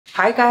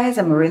Hi guys,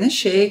 I'm Irina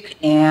Shayk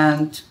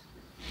and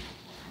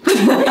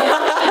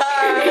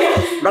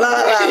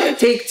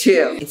take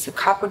two. It's a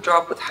copper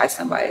drop with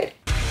Highsnobiety.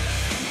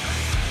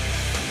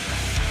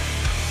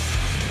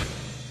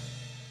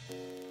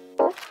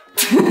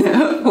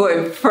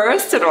 Well,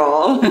 first of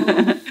all,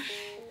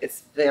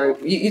 it's very,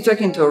 you're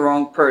talking to a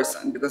wrong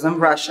person because I'm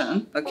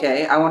Russian,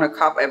 okay? I want to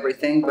cop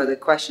everything, but the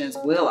question is,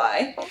 will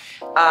I?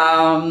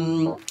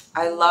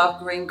 I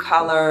love green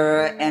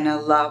color and I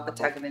love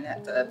Bottega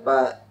Veneta,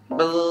 but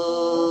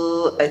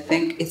I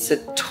think it's a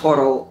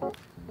total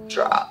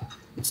drop.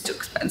 It's too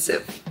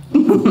expensive.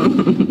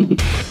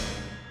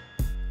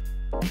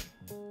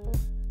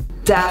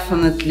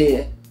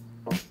 Definitely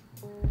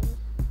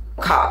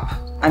cop.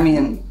 I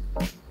mean,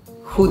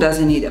 who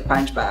doesn't need a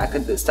punch bag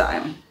at this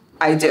time?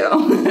 I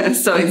do.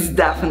 So it's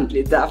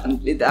definitely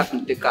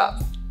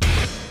cop.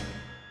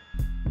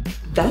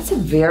 That's a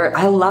very,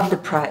 I love the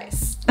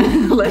price.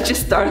 Let's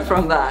just start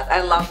from that.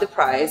 I love the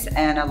price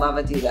and I love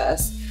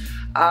Adidas.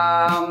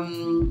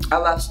 I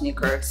love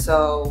sneakers,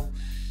 so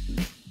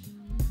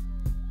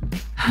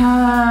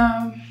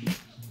I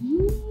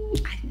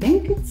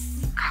think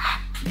it's cop.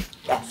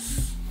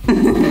 Yes.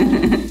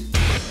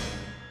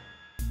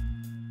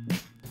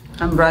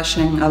 I'm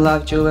Russian, I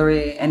love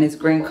jewelry, and it's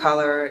green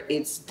color.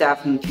 It's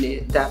definitely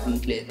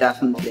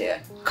a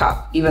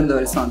cop. Even though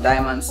it's not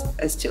diamonds,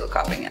 I'm still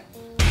copping it.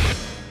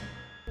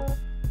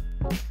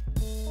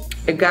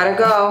 I gotta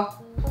go.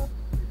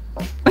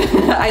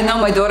 I know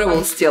my daughter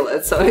will steal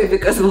it, so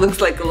because it looks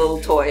like a little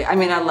toy. I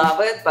mean, I love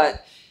it,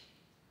 but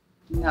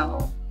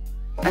no.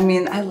 I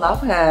mean, I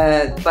love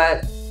it,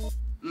 but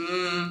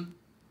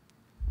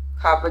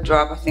copper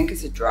drop, I think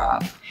it's a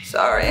drop.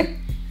 Sorry.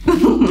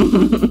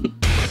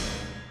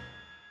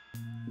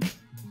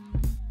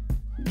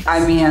 I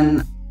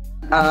mean,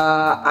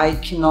 I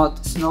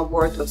cannot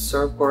snowboard or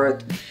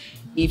surfboard.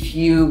 If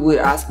you would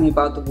ask me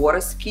about the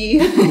water ski,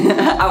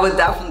 I would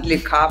definitely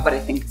cop, but I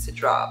think it's a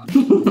drop.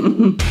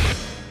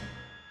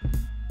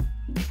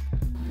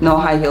 No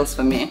high heels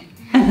for me.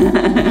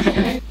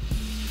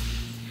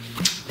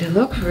 They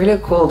look really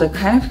cool. They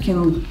kind of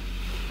can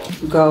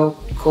go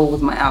cool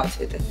with my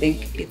outfit. I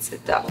think it's a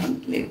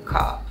definitely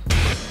cop.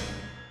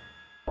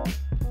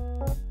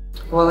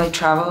 Well, I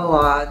travel a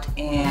lot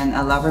and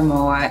I love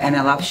Rimowa and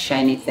I love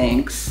shiny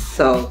things,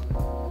 so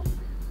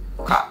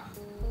cop.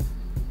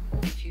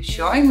 If you're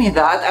showing me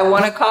that, I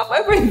want to cop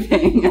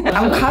everything.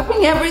 I'm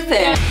copying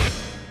everything.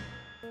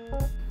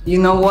 You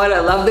know what?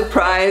 I love the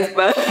price,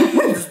 but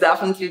it's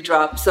definitely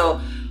dropped. So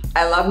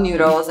I love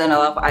noodles and I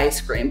love ice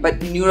cream, but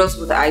noodles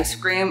with ice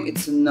cream,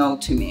 it's a no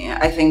to me.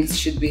 I think it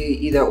should be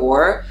either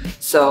or.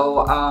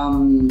 So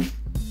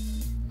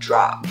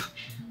drop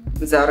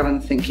without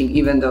even thinking,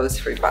 even though it's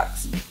 $3.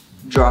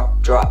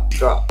 Drop.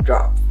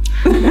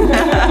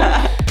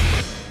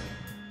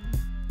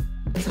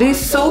 They're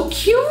so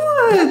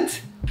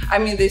cute. I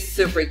mean, they're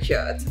super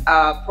cute.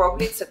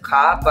 Probably it's a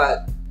cop,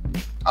 but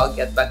I'll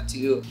get back to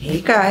you. Hey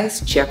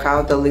guys, check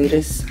out the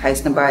latest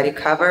Highsnobiety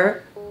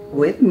cover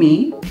with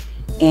me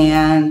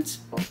and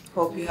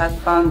hope you had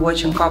fun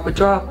watching copper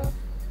drop.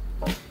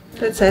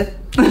 That's it.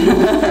 Are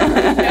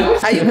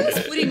you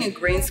guys putting a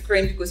green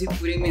screen because you're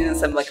putting me in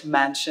some like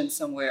mansion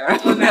somewhere?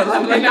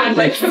 I'm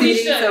like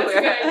sitting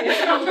somewhere.